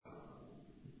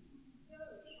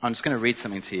I'm just going to read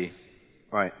something to you.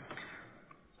 Right.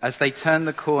 As they turned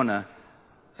the corner,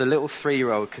 the little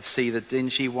 3-year-old could see the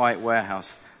dingy white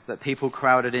warehouse that people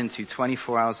crowded into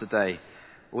 24 hours a day.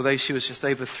 Although she was just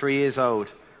over 3 years old,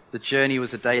 the journey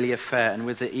was a daily affair, and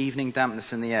with the evening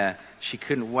dampness in the air, she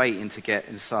couldn't wait to get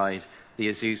inside the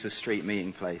Azusa Street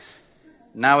meeting place.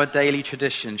 Now a daily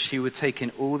tradition, she would take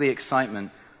in all the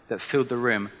excitement that filled the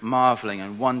room, marveling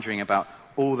and wondering about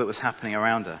all that was happening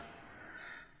around her.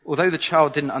 Although the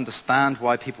child didn't understand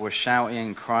why people were shouting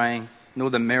and crying, nor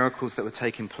the miracles that were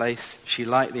taking place, she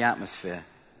liked the atmosphere.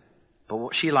 But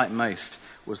what she liked most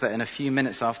was that in a few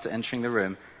minutes after entering the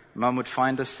room, Mum would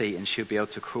find a seat and she would be able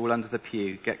to crawl under the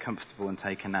pew, get comfortable and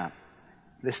take a nap.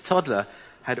 This toddler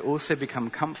had also become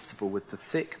comfortable with the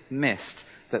thick mist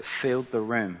that filled the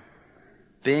room.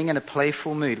 Being in a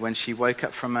playful mood when she woke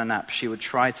up from her nap, she would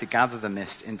try to gather the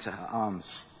mist into her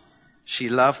arms. She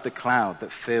loved the cloud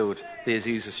that filled the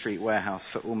Azusa Street warehouse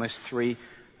for almost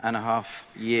 3.5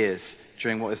 years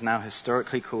during what is now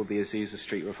historically called the Azusa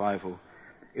Street Revival.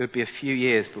 It would be a few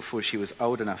years before she was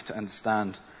old enough to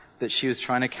understand that she was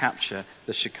trying to capture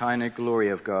the Shekinah glory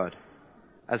of God.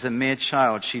 As a mere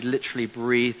child, she literally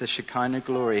breathed the Shekinah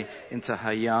glory into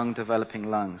her young, developing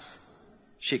lungs.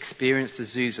 She experienced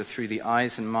Azusa through the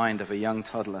eyes and mind of a young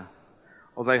toddler.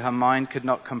 Although her mind could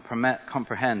not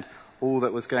comprehend all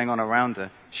that was going on around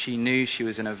her, she knew she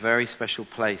was in a very special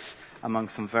place among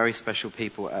some very special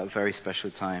people at a very special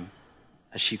time.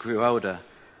 As she grew older,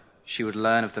 she would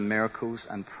learn of the miracles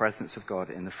and presence of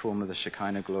God in the form of the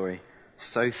Shekinah glory,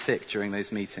 so thick during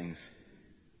those meetings,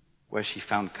 where she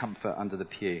found comfort under the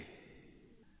pew.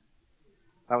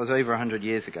 That was over 100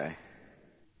 years ago.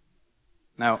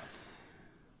 Now,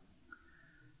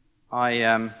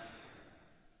 I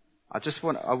just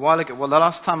want, a while ago, well, the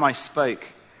last time I spoke,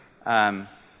 I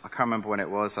can't remember when it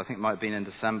was, I think it might have been in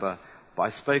December, but I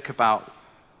spoke about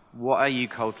what are you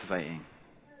cultivating?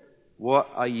 What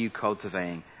are you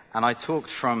cultivating? And I talked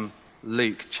from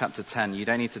Luke chapter 10. You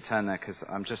don't need to turn there because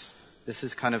this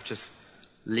is kind of just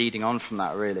leading on from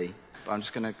that really. But I'm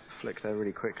just going to flick there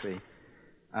really quickly.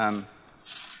 So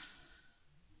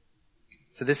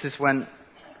this is when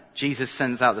Jesus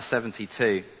sends out the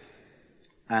 72.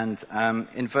 And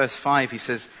in verse 5 he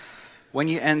says, when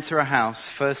you enter a house,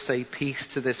 first say peace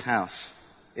to this house.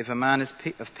 If a man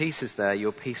of peace is there,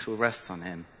 your peace will rest on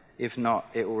him. If not,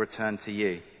 it will return to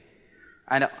you.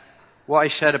 And what I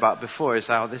shared about before is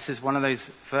how this is one of those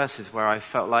verses where I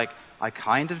felt like I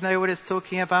kind of know what it's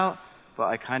talking about, but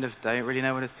I kind of don't really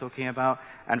know what it's talking about.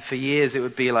 And for years it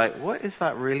would be like, what is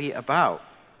that really about?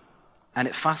 And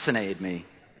it fascinated me.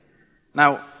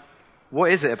 Now,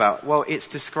 what is it about? Well, it's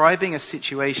describing a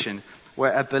situation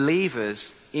where a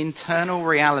believer's internal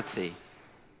reality,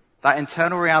 that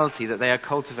internal reality that they are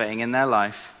cultivating in their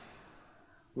life,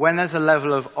 when there's a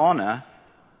level of honor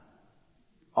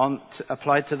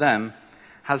applied to them,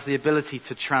 has the ability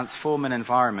to transform an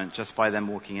environment just by them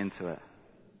walking into it.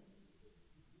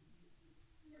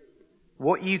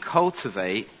 What you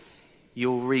cultivate,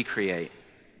 you'll recreate.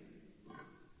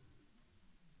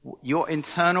 Your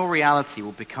internal reality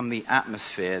will become the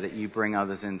atmosphere that you bring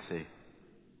others into.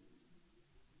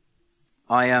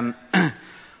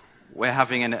 We're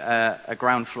having a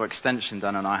ground floor extension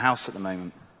done on our house at the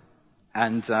moment,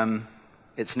 and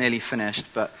it's nearly finished.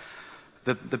 But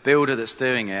the builder that's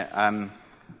doing it,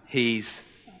 he's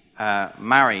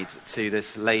married to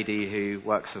this lady who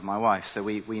works with my wife, so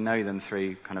we know them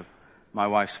through kind of my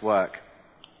wife's work,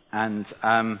 and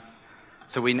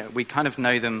so we kind of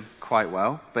know them quite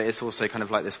well. But it's also kind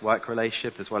of like this work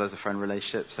relationship as well as a friend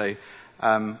relationship. So,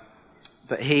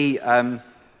 but he.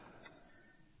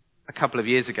 A couple of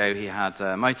years ago, he had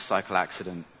a motorcycle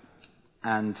accident,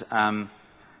 and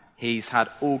he's had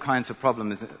all kinds of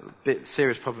problems,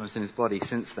 serious problems in his body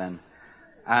since then.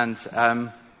 And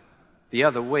the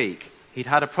other week, he'd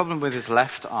had a problem with his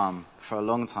left arm for a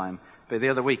long time, but the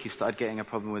other week he started getting a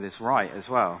problem with his right as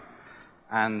well.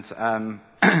 And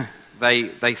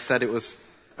they said it was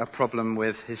a problem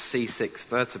with his C6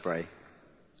 vertebrae.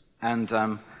 And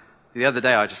the other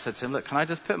day, I just said to him, "Look, can I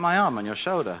just put my arm on your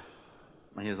shoulder?"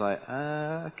 And he was like,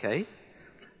 okay.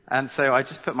 And so I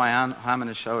just put my hand on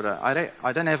his shoulder. I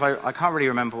don't know if I can't really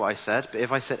remember what I said, but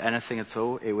if I said anything at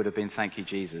all, it would have been thank you,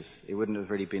 Jesus. It wouldn't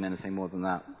have really been anything more than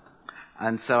that.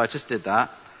 And so I just did that.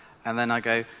 And then I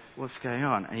go, what's going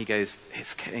on? And he goes,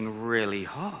 it's getting really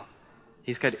hot.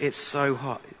 He's going, it's so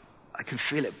hot. I can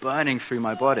feel it burning through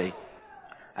my body.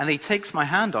 And he takes my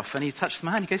hand off and he touches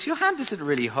my hand. He goes, your hand isn't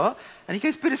really hot. And he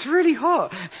goes, but it's really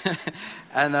hot.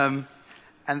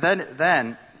 And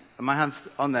then my hand's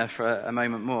on there for a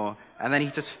moment more, and then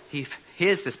he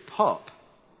hears this pop,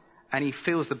 and he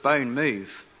feels the bone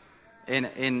move,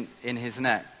 in his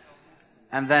neck.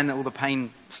 And then all the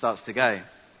pain starts to go.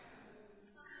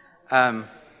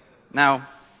 Now,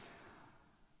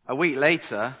 a week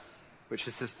later, which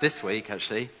is just this week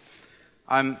actually,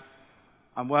 I'm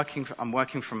working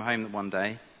from home one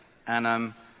day, and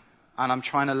I'm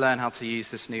trying to learn how to use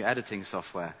this new editing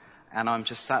software. And I'm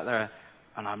just sat there,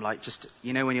 and I'm like, just,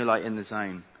 you know, when you're like in the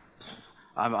zone,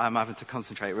 I'm having to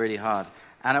concentrate really hard.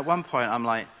 And at one point, I'm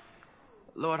like,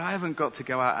 Lord, I haven't got to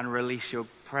go out and release your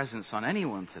presence on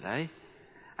anyone today.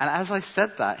 And as I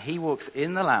said that, he walks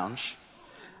in the lounge,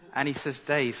 and he says,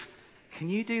 Dave, can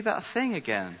you do that thing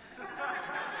again?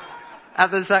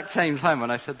 At the exact same time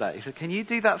when I said that, he said, can you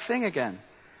do that thing again?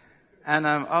 And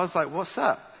I was like, what's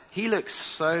up? He looks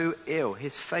so ill.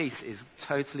 His face is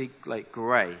totally like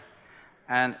grey.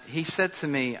 And he said to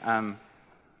me,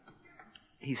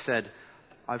 he said,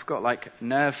 I've got like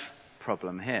nerve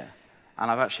problem here.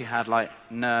 And I've actually had like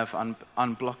nerve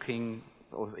unblocking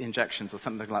or injections or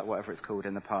something like whatever it's called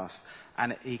in the past.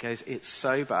 And he goes, it's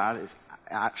so bad, it's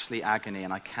actually agony,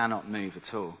 and I cannot move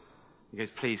at all. He goes,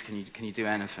 please, can you do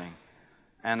anything?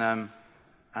 And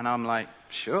I'm like,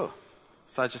 sure.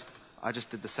 So I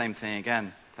just did the same thing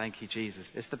again. Thank you, Jesus.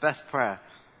 It's the best prayer.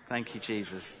 Thank you,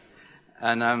 Jesus.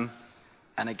 And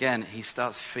again, he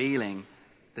starts feeling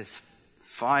this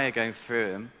fire going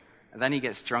through him, and then he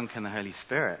gets drunk in the Holy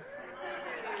Spirit.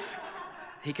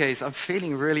 He goes, I'm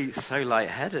feeling really so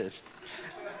lightheaded.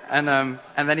 And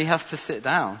then he has to sit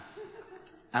down.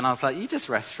 And I was like, you just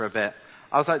rest for a bit.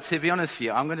 I was like, to be honest with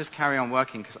you, I'm going to just carry on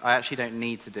working because I actually don't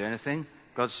need to do anything.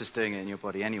 God's just doing it in your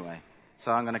body anyway.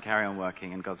 So I'm going to carry on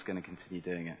working, and God's going to continue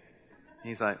doing it.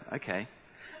 He's like, okay.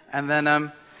 And then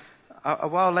a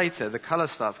while later, the colour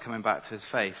starts coming back to his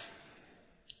face.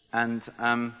 And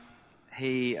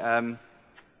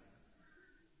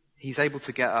he's able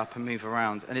to get up and move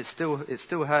around. And it's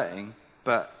still hurting,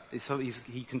 but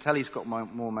he can tell he's got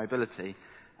more mobility.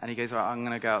 And he goes, all right, I'm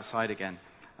going to go outside again.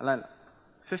 And then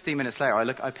 15 minutes later,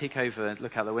 I peek over and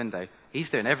look out the window. He's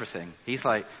doing everything. He's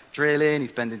like drilling,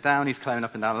 he's bending down, he's climbing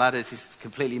up and down ladders, he's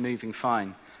completely moving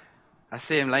fine. I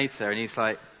see him later, and he's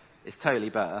like, it's totally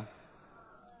better.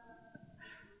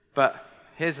 But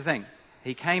here's the thing.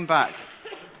 He came back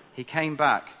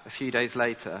a few days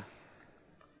later,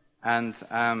 and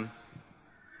I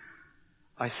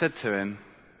said to him,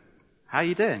 how are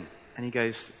you doing? And he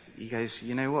goes,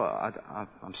 you know what?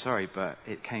 I'm sorry, but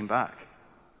it came back.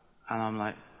 And I'm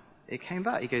like, it came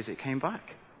back? He goes, it came back.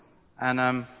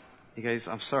 And he goes,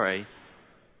 I'm sorry,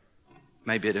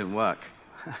 maybe it didn't work.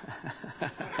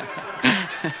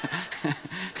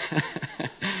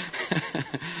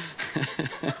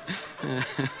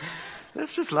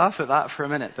 Let's just laugh at that for a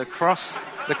minute. The cross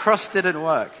didn't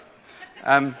work.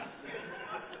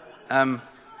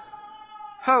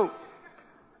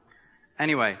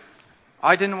 Anyway,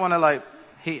 I didn't want to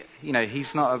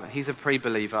he's a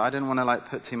pre-believer. I didn't want to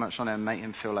put too much on him and make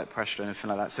him feel pressure or anything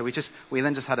like that. So we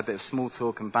then just had a bit of small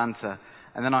talk and banter,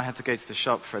 and then I had to go to the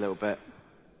shop for a little bit.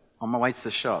 On my way to the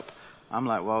shop, I'm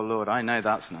like, well, Lord, I know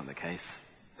that's not the case.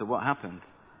 So what happened?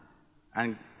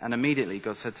 And immediately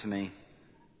God said to me,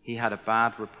 he had a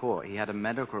bad report. He had a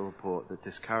medical report that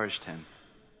discouraged him.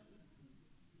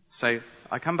 So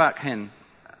I come back in,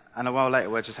 and a while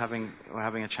later we're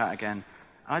having a chat again.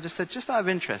 I just said, just out of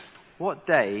interest, what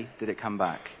day did it come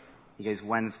back? He goes,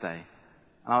 Wednesday.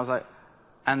 And I was like,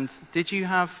 and did you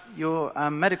have your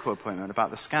medical appointment about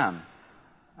the scan?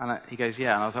 And he goes,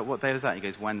 yeah. And I was like, what day was that? He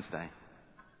goes, Wednesday.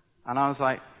 And I was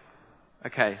like,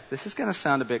 okay, this is going to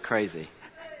sound a bit crazy,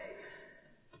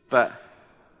 but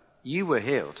you were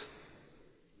healed.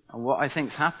 And what I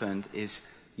think's happened is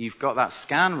you've got that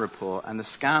scan report, and the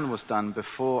scan was done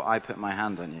before I put my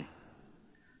hand on you.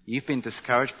 You've been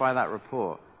discouraged by that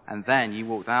report, and then you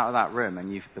walked out of that room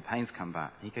and the pain's come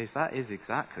back. He goes, that is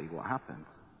exactly what happened.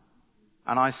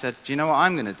 And I said, do you know what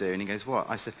I'm going to do? And he goes, what?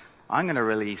 I said, I'm going to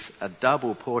release a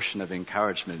double portion of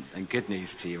encouragement and good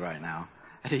news to you right now.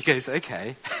 And he goes,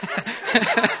 okay.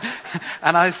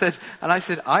 and I said,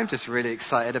 I'm just really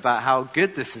excited about how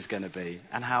good this is going to be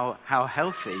and how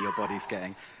healthy your body's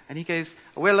getting. And he goes,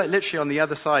 we're literally on the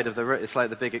other side of the room. It's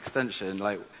like the big extension.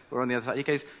 We're on the other side. He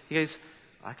goes,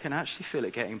 I can actually feel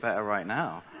it getting better right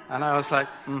now. And I was like,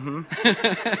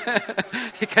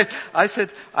 I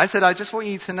said, I just want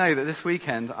you to know that this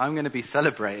weekend I'm going to be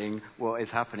celebrating what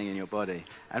is happening in your body.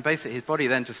 And basically his body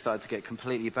then just started to get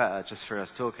completely better just for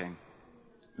us talking.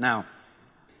 Now,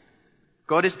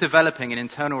 God is developing an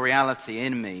internal reality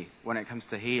in me when it comes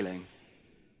to healing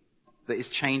that is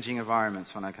changing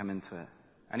environments when I come into it.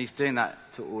 And he's doing that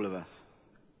to all of us.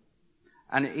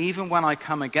 And even when I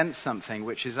come against something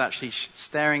which is actually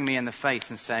staring me in the face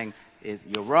and saying,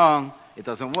 you're wrong, it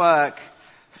doesn't work,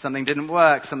 something didn't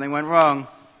work, something went wrong.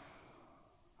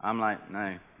 I'm like,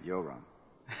 no, you're wrong.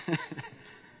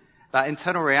 That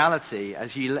internal reality,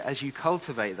 as you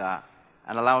cultivate that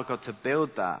and allow God to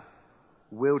build that,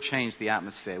 will change the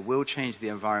atmosphere, will change the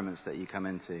environments that you come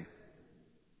into.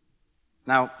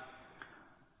 Now,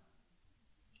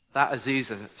 that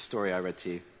Azusa story I read to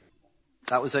you,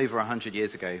 that was over 100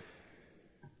 years ago.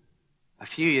 A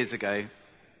few years ago,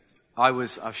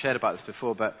 I've shared about this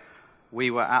before, but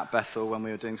we were at Bethel when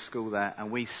we were doing school there,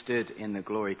 and we stood in the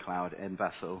glory cloud in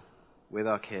Bethel with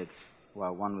our kids.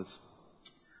 Well, one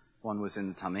was in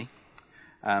the tummy,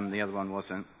 the other one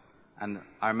wasn't. And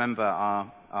I remember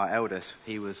our eldest,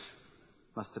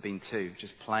 must have been 2,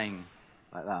 just playing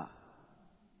like that,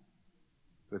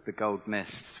 with the gold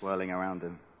mist swirling around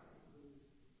him.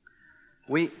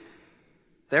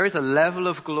 There is a level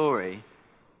of glory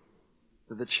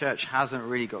that the church hasn't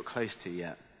really got close to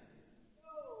yet.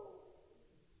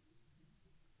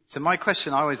 So my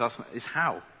question I always ask is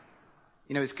how?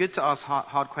 It's good to ask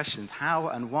hard questions. How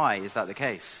and why is that the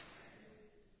case?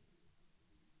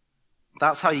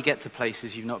 That's how you get to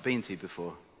places you've not been to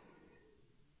before.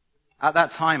 At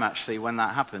that time, actually, when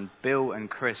that happened, Bill and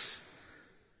Chris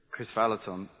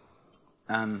Valaton,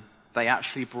 they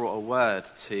actually brought a word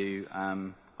to,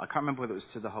 I can't remember whether it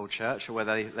was to the whole church or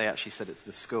whether they actually said it to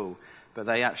the school, but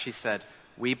they actually said,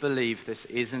 we believe this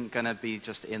isn't going to be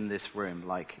just in this room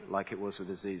like it was with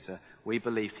Azusa. We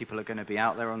believe people are going to be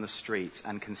out there on the streets,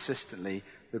 and consistently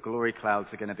the glory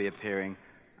clouds are going to be appearing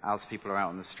as people are out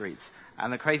on the streets.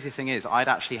 And the crazy thing is, I'd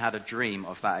actually had a dream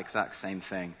of that exact same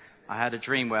thing. I had a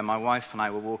dream where my wife and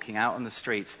I were walking out on the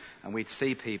streets, and we'd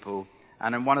see people,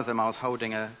 and in one of them I was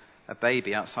holding a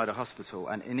baby outside a hospital,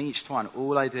 and in each one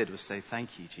all I did was say,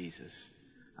 thank you, Jesus.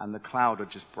 And the cloud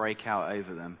would just break out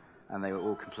over them, and they were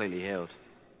all completely healed.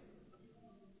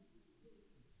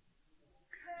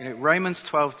 Romans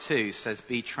 12:2 says,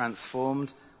 be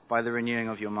transformed by the renewing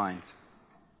of your mind.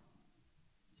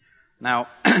 Now,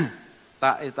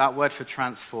 that word for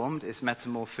transformed is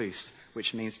metamorphosed,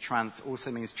 which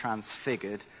also means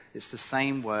transfigured. It's the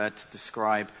same word to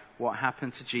describe what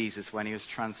happened to Jesus when he was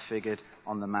transfigured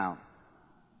on the mount,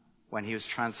 when he was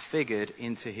transfigured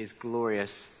into his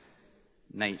glorious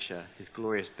nature, his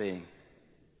glorious being.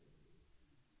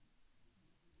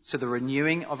 So the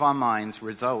renewing of our minds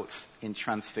results in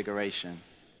transfiguration.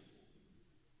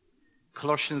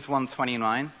 Colossians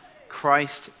 1:29,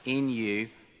 Christ in you,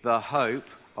 the hope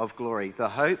of glory. The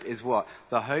hope is what?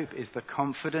 The hope is the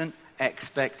confident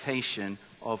expectation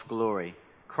of glory.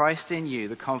 Christ in you,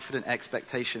 the confident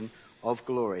expectation of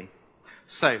glory.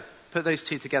 So, put those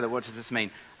two together, what does this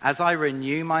mean? As I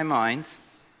renew my mind,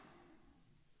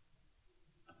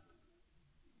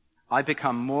 I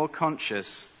become more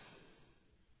conscious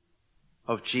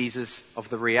of Jesus, of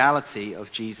the reality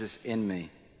of Jesus in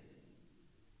me.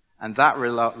 And that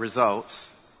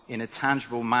results in a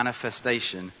tangible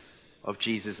manifestation of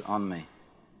Jesus on me,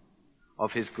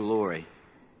 of his glory.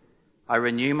 I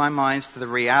renew my minds to the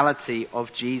reality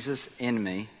of Jesus in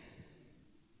me,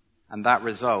 and that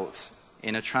results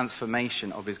in a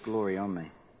transformation of his glory on me.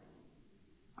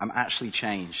 I'm actually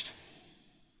changed.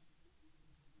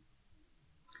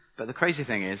 But the crazy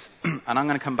thing is, and I'm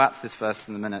going to come back to this verse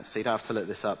in a minute, so you don't have to look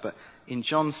this up, but in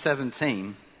John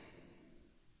 17,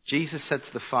 Jesus said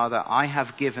to the Father, I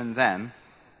have given them,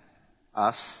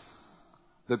 us,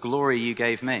 the glory you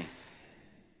gave me.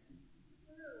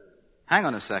 Hang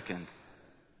on a second.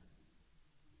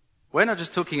 We're not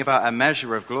just talking about a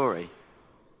measure of glory.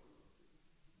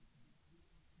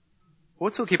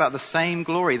 We're talking about the same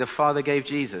glory the Father gave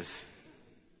Jesus.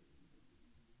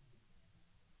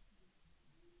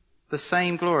 The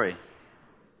same glory.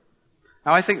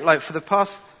 Now I think for the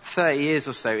past 30 years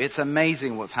or so, it's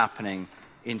amazing what's happening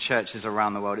in churches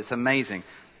around the world. It's amazing.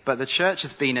 But the church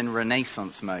has been in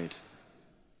Renaissance mode.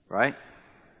 Right?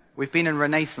 We've been in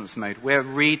Renaissance mode. We're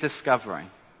rediscovering.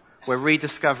 We're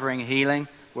rediscovering healing.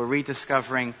 We're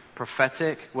rediscovering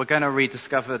prophetic. We're going to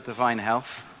rediscover divine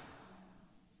health.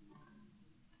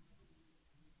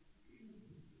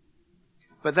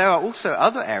 But there are also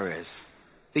other areas,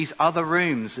 these other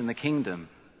rooms in the kingdom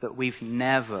that we've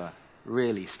never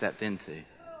really stepped into.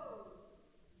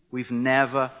 We've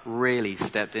never really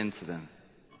stepped into them.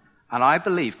 And I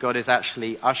believe God is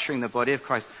actually ushering the body of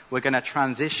Christ. We're going to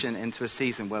transition into a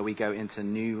season where we go into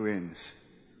new rooms.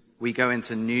 We go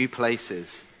into new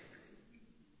places.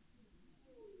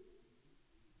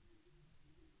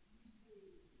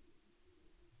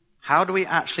 How do we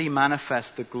actually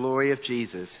manifest the glory of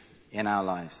Jesus in our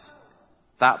lives?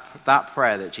 That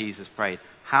prayer that Jesus prayed,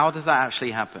 how does that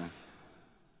actually happen?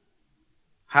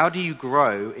 How do you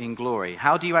grow in glory?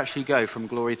 How do you actually go from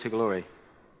glory to glory?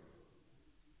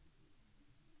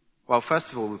 Well,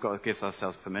 first of all, we've got to give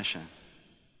ourselves permission.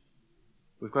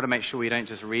 We've got to make sure we don't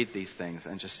just read these things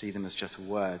and just see them as just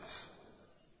words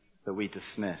that we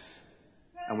dismiss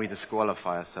and we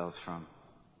disqualify ourselves from.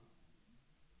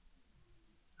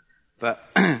 But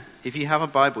if you have a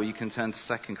Bible, you can turn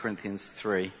to 2 Corinthians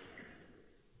 3.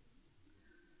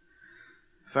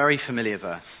 Very familiar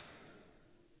verse.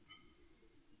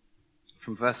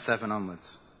 From verse 7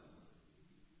 onwards.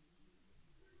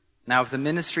 Now, if the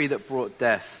ministry that brought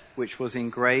death, which was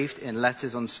engraved in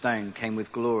letters on stone, came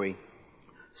with glory,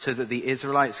 so that the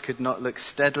Israelites could not look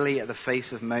steadily at the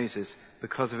face of Moses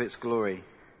because of its glory,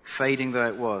 fading though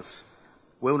it was,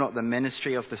 will not the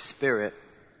ministry of the Spirit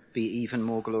be even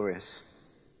more glorious?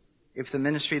 If the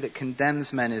ministry that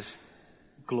condemns men is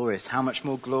glorious, how much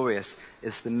more glorious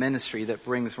is the ministry that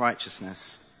brings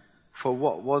righteousness? For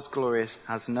what was glorious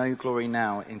has no glory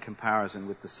now in comparison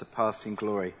with the surpassing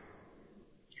glory.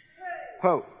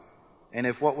 Quote, and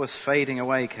if what was fading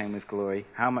away came with glory,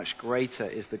 how much greater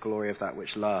is the glory of that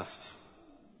which lasts?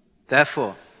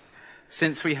 Therefore,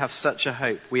 since we have such a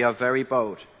hope, we are very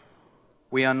bold.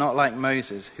 We are not like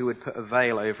Moses, who would put a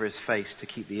veil over his face to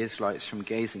keep the Israelites from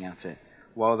gazing at it,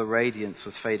 while the radiance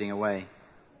was fading away.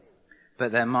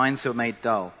 But their minds were made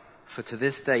dull, for to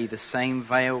this day the same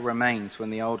veil remains when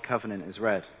the old covenant is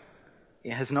read.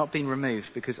 It has not been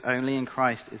removed, because only in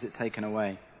Christ is it taken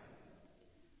away.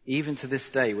 Even to this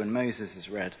day, when Moses is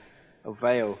read, a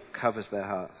veil covers their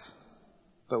hearts.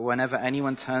 But whenever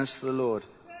anyone turns to the Lord,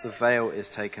 the veil is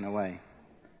taken away.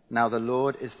 Now the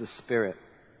Lord is the Spirit,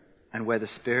 and where the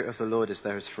Spirit of the Lord is,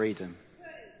 there is freedom.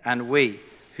 And we,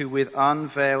 who with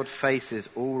unveiled faces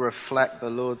all reflect the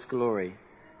Lord's glory,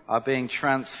 are being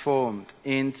transformed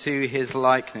into his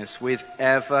likeness with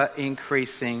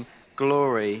ever-increasing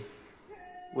glory,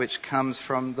 which comes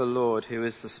from the Lord, who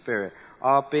is the Spirit.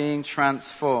 Are being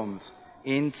transformed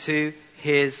into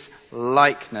his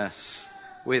likeness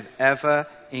with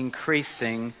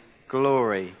ever-increasing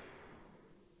glory.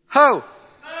 Ho!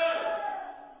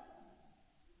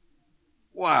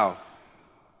 Wow.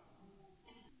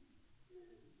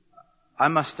 I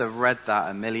must have read that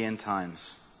 1,000,000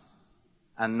 times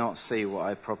and not see what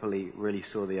I properly really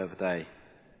saw the other day.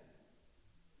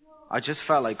 I just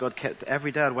felt like God kept,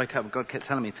 every day I'd wake up, God kept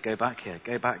telling me to go back here,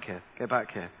 go back here, go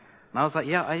back here. And I was like,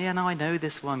 no, I know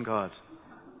this one, God.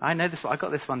 I know this one. I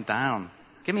got this one down.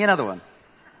 Give me another one.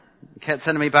 He kept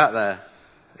sending me back there.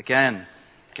 Again.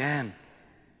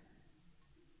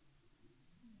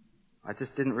 I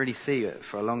just didn't really see it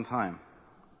for a long time.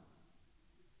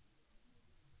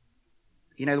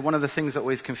 You know, one of the things that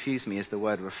always confused me is the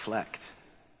word reflect.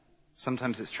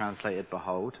 Sometimes it's translated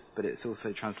behold, but it's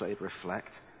also translated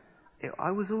reflect.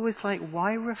 I was always like,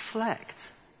 why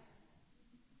reflect?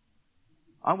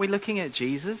 Aren't we looking at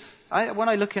Jesus? When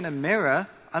I look in a mirror,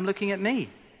 I'm looking at me.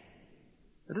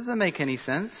 That doesn't make any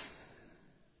sense.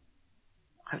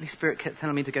 Holy Spirit kept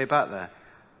telling me to go back there.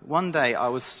 One day, I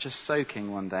was just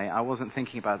soaking one day. I wasn't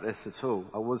thinking about this at all.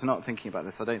 I was not thinking about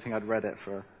this. I don't think I'd read it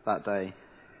for that day.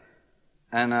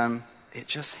 And it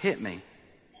just hit me.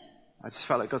 I just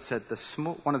felt like God said,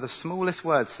 one of the smallest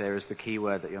words here is the key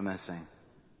word that you're missing.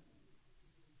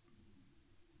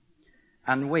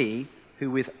 And we, who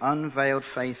with unveiled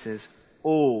faces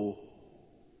all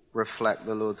reflect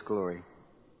the Lord's glory.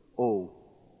 All.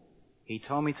 He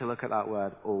told me to look at that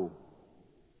word, all.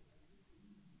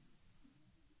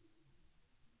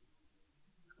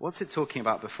 What's it talking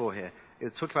about before here? It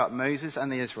was talking about Moses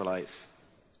and the Israelites.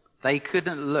 They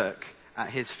couldn't look at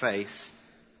his face,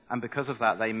 and because of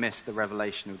that, they missed the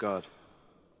revelation of God.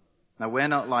 Now, we're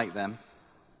not like them,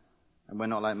 and we're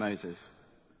not like Moses.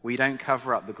 We don't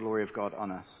cover up the glory of God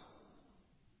on us.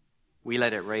 We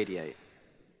let it radiate.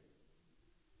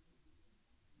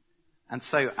 And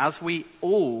so, as we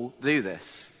all do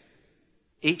this,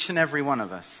 each and every one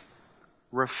of us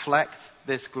reflect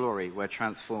this glory, we're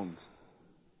transformed.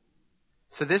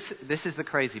 So this is the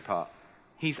crazy part.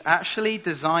 He's actually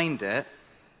designed it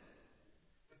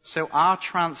so our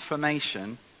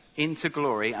transformation into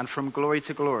glory and from glory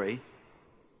to glory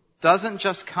doesn't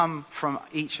just come from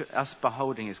each of us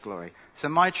beholding his glory. So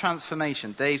my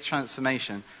transformation, Dave's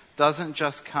transformation, doesn't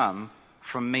just come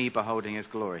from me beholding his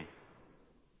glory.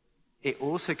 It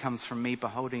also comes from me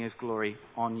beholding his glory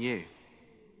on you.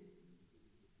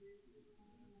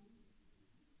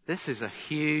 This is a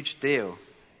huge deal.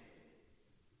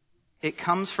 It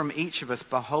comes from each of us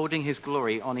beholding his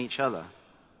glory on each other.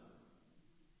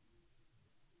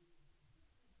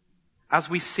 As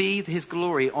we see his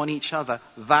glory on each other,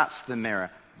 that's the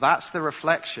mirror. That's the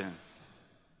reflection.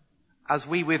 as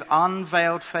we with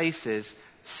unveiled faces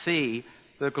see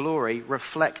the glory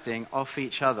reflecting off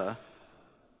each other,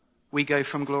 we go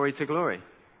from glory to glory.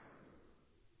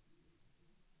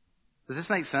 Does this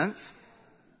make sense?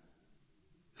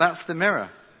 That's the mirror.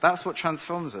 That's what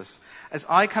transforms us. As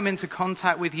I come into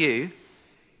contact with you,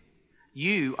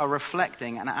 you are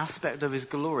reflecting an aspect of his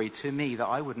glory to me that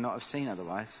I would not have seen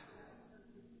otherwise.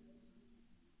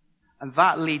 And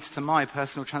that leads to my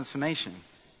personal transformation.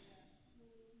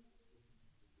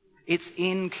 It's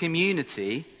in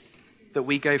community that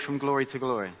we go from glory to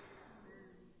glory.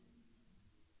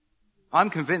 I'm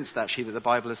convinced, actually, that the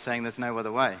Bible is saying there's no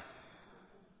other way.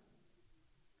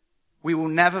 We will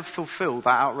never fulfill that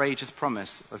outrageous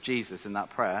promise of Jesus in that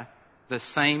prayer, the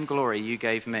same glory you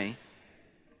gave me,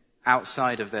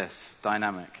 outside of this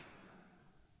dynamic.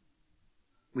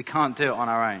 We can't do it on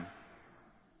our own.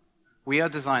 We are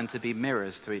designed to be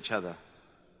mirrors to each other,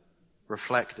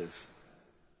 reflectors,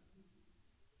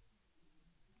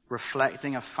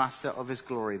 reflecting a facet of his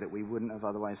glory that we wouldn't have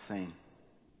otherwise seen.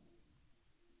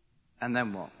 And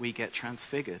then what? We get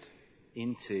transfigured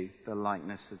into the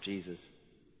likeness of Jesus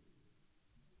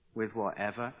with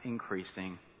whatever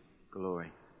increasing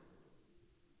glory.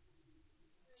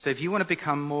 So if you want to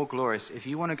become more glorious, if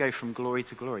you want to go from glory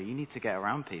to glory, you need to get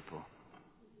around people.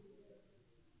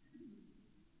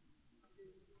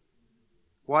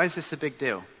 Why is this a big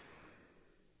deal?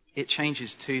 It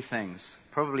changes two things.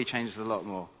 Probably changes a lot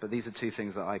more, but these are two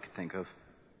things that I could think of.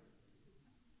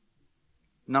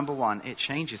 Number one, it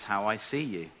changes how I see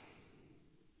you.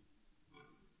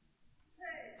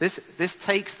 This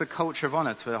takes the culture of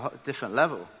honor to a different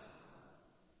level.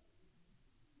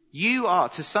 You are,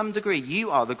 to some degree,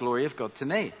 you are the glory of God to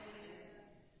me.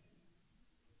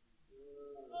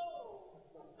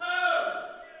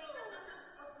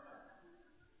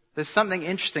 There's something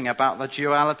interesting about the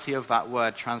duality of that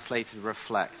word translated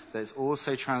reflect. That's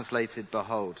also translated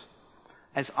behold.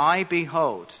 As I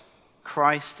behold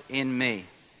Christ in me,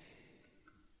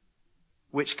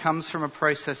 which comes from a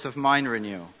process of mind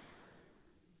renewal,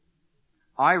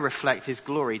 I reflect his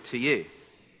glory to you.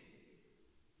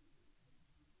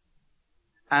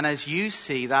 And as you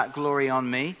see that glory on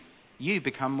me, you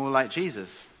become more like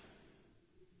Jesus.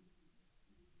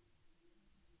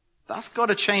 That's got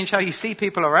to change how you see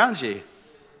people around you.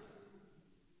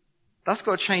 That's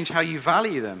got to change how you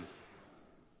value them,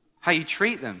 how you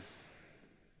treat them.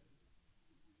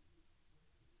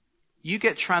 You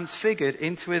get transfigured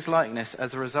into his likeness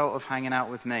as a result of hanging out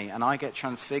with me, and I get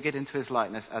transfigured into his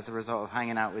likeness as a result of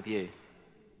hanging out with you.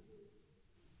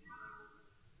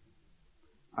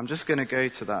 I'm just going to go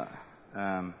to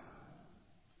that.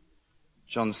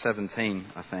 John 17,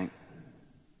 I think.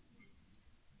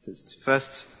 It's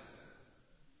verse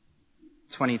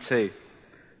 22.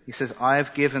 He says, I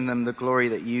have given them the glory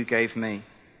that you gave me,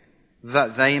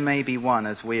 that they may be one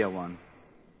as we are one.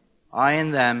 I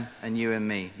in them and you in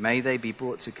me. May they be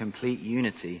brought to complete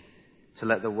unity, to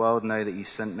let the world know that you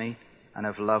sent me and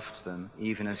have loved them,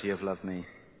 even as you have loved me.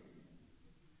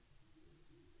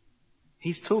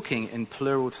 He's talking in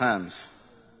plural terms.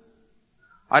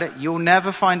 You'll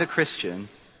never find a Christian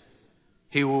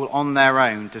who will on their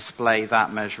own display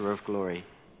that measure of glory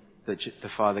that the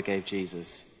Father gave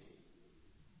Jesus.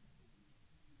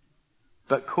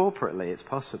 But corporately, it's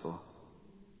possible.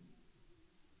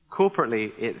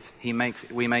 Corporately,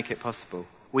 we make it possible.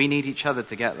 We need each other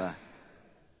to get there.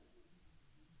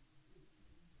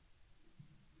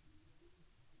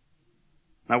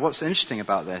 Now, what's interesting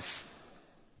about this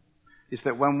is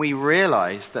that when we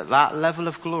realize that that level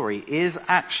of glory is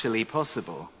actually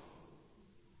possible,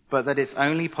 but that it's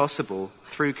only possible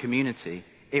through community,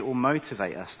 it will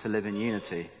motivate us to live in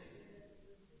unity.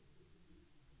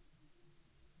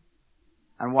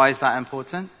 And why is that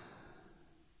important?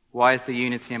 Why is the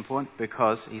unity important?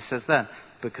 Because, he says then,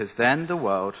 because then the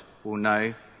world will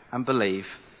know and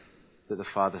believe that the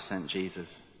Father sent Jesus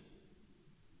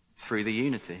through the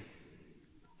unity.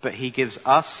 But he gives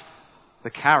us the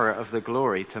carrot of the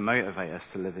glory to motivate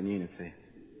us to live in unity.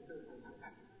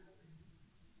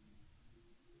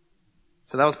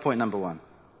 So that was point number one.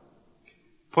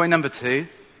 Point number two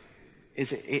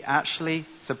is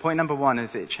point number one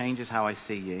is it changes how I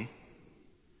see you.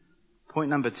 Point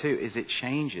number two is it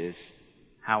changes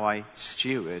how I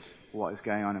steward what is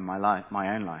going on in my life,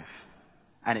 my own life.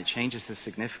 And it changes the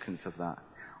significance of that.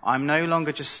 I'm no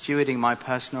longer just stewarding my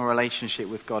personal relationship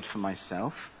with God for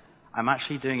myself. I'm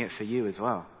actually doing it for you as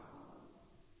well.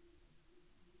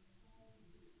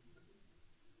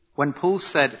 When Paul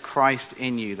said, Christ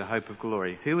in you, the hope of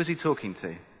glory, who was he talking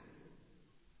to?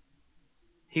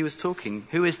 Who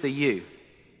is the you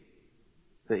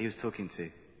that he was talking to?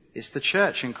 It's the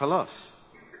church in Colossus.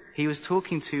 He was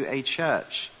talking to a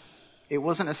church. It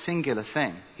wasn't a singular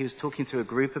thing. He was talking to a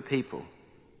group of people.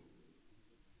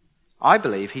 I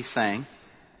believe he's saying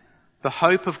the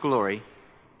hope of glory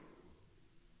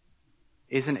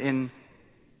isn't in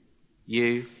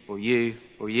you or you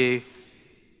or you.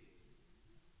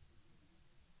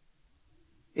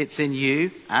 It's in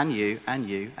you and you and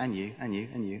you and you and you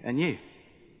and you and you.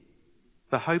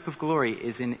 The hope of glory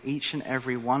is in each and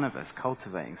every one of us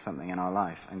cultivating something in our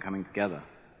life and coming together.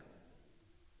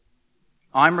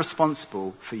 I'm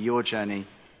responsible for your journey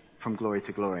from glory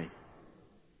to glory,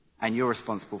 and you're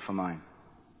responsible for mine.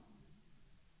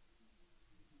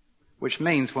 Which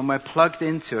means when we're plugged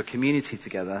into a community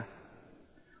together,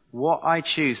 what I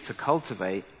choose to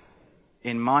cultivate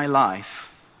in my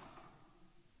life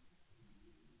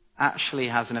actually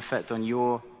has an effect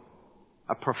on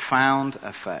a profound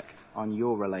effect on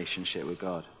your relationship with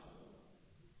God.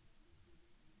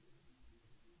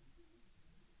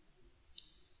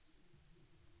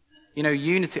 You know,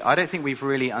 unity, I don't think we've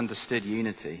really understood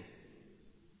unity,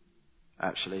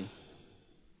 actually.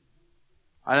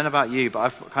 I don't know about you, but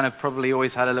I've kind of probably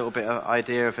always had a little bit of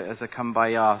idea of it as a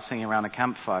kumbaya, singing around a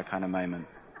campfire kind of moment,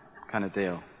 kind of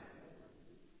deal.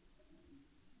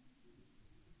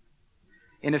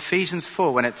 In Ephesians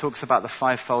 4, when it talks about the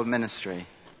fivefold ministry,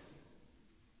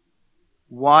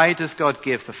 why does God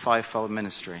give the fivefold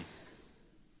ministry?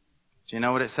 Do you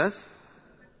know what it says?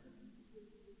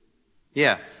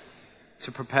 Yeah.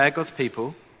 To prepare God's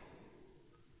people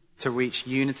to reach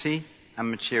unity and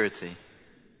maturity.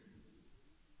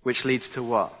 Which leads to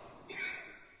what?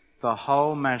 The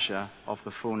whole measure of the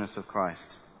fullness of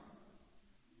Christ.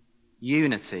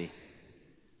 Unity.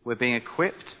 We're being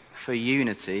equipped for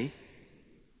unity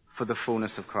for the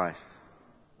fullness of Christ.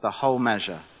 The whole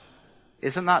measure.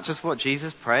 Isn't that just what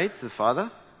Jesus prayed to the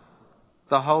Father?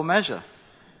 The whole measure.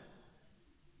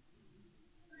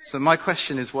 So my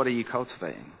question is, what are you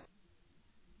cultivating?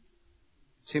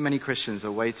 Too many Christians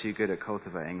are way too good at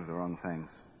cultivating the wrong things.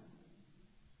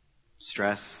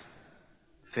 Stress,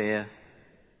 fear,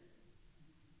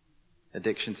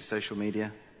 addiction to social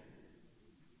media,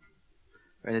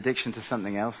 or an addiction to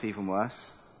something else even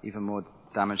worse, even more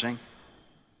damaging.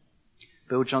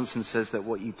 Bill Johnson says that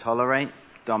what you tolerate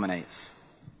dominates.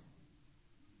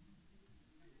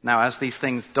 Now, as these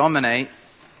things dominate,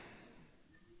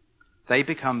 they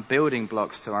become building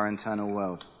blocks to our internal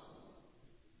world.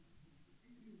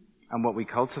 And what we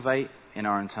cultivate in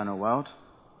our internal world,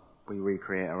 we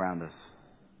recreate around us.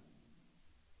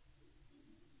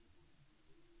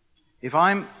 If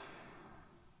I'm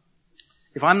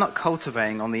not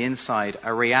cultivating on the inside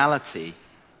a reality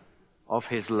of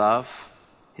His love,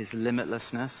 His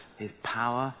limitlessness, His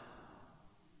power,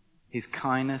 His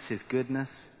kindness, His goodness,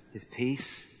 His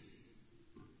peace,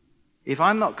 if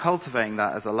I'm not cultivating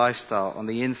that as a lifestyle on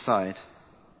the inside,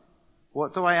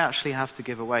 what do I actually have to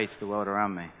give away to the world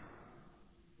around me?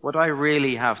 What do I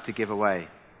really have to give away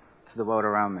to the world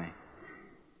around me?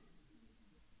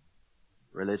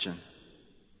 Religion.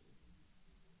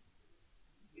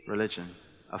 Religion.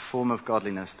 A form of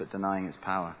godliness but denying its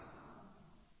power.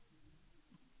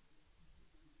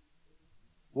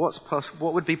 What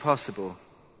would be possible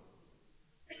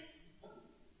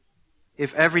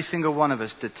if every single one of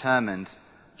us determined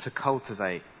to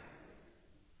cultivate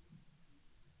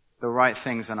the right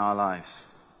things in our lives?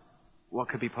 What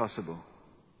could be possible?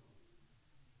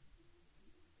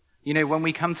 You know, when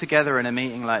we come together in a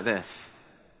meeting like this,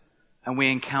 and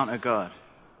we encounter God,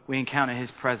 we encounter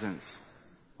His presence,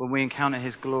 when we encounter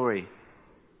His glory,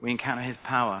 we encounter His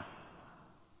power,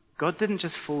 God didn't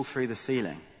just fall through the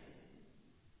ceiling.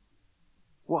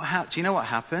 Do you know what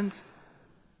happened?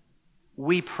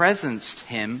 We presenced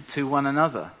Him to one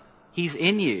another. He's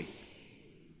in you.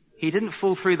 He didn't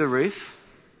fall through the roof.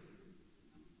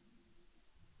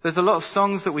 There's a lot of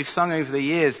songs that we've sung over the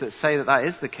years that say that that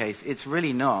is the case. It's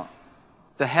really not.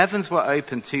 The heavens were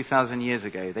open 2,000 years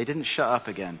ago. They didn't shut up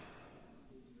again.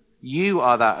 You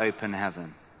are that open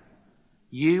heaven.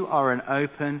 You are an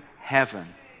open heaven.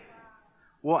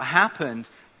 What happened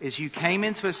is you came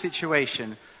into a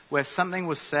situation where something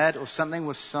was said or something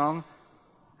was sung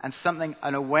and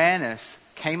an awareness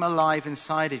came alive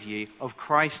inside of you of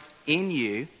Christ in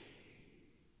you.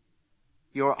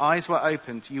 Your eyes were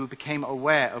opened. You became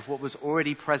aware of what was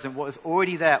already present, what was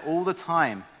already there all the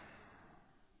time.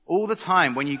 All the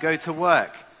time when you go to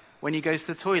work, when you go to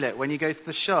the toilet, when you go to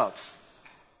the shops,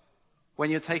 when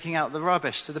you're taking out the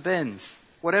rubbish to the bins,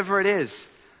 whatever it is,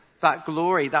 that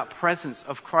glory, that presence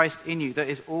of Christ in you that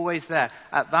is always there.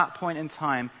 At that point in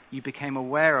time, you became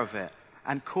aware of it.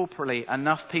 And corporately,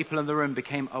 enough people in the room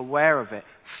became aware of it.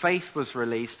 Faith was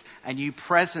released and you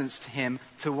presenced Him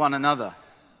to one another.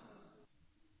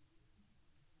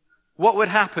 What would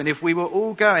happen if we were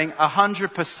all going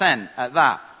 100% at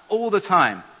that all the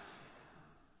time?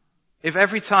 If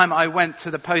every time I went to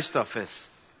the post office,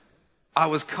 I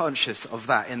was conscious of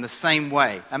that in the same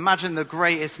way. Imagine the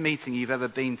greatest meeting you've ever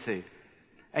been to,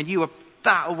 and you were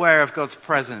that aware of God's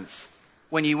presence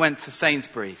when you went to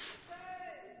Sainsbury's.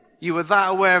 You were that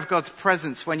aware of God's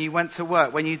presence when you went to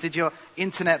work, when you did your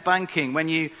internet banking,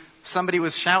 when somebody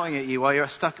was shouting at you while you're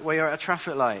at a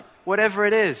traffic light. Whatever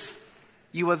it is,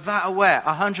 you were that aware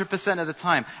 100% of the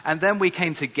time. And then we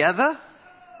came together?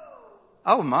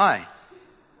 Oh my.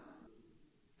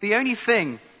 The only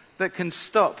thing that can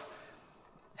stop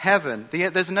heaven, the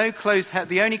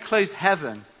only closed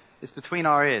heaven is between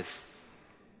our ears.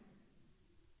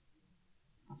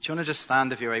 Do you want to just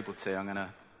stand if you're able to?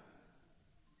 I'm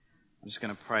just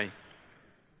going to pray.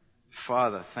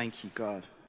 Father, thank you, God.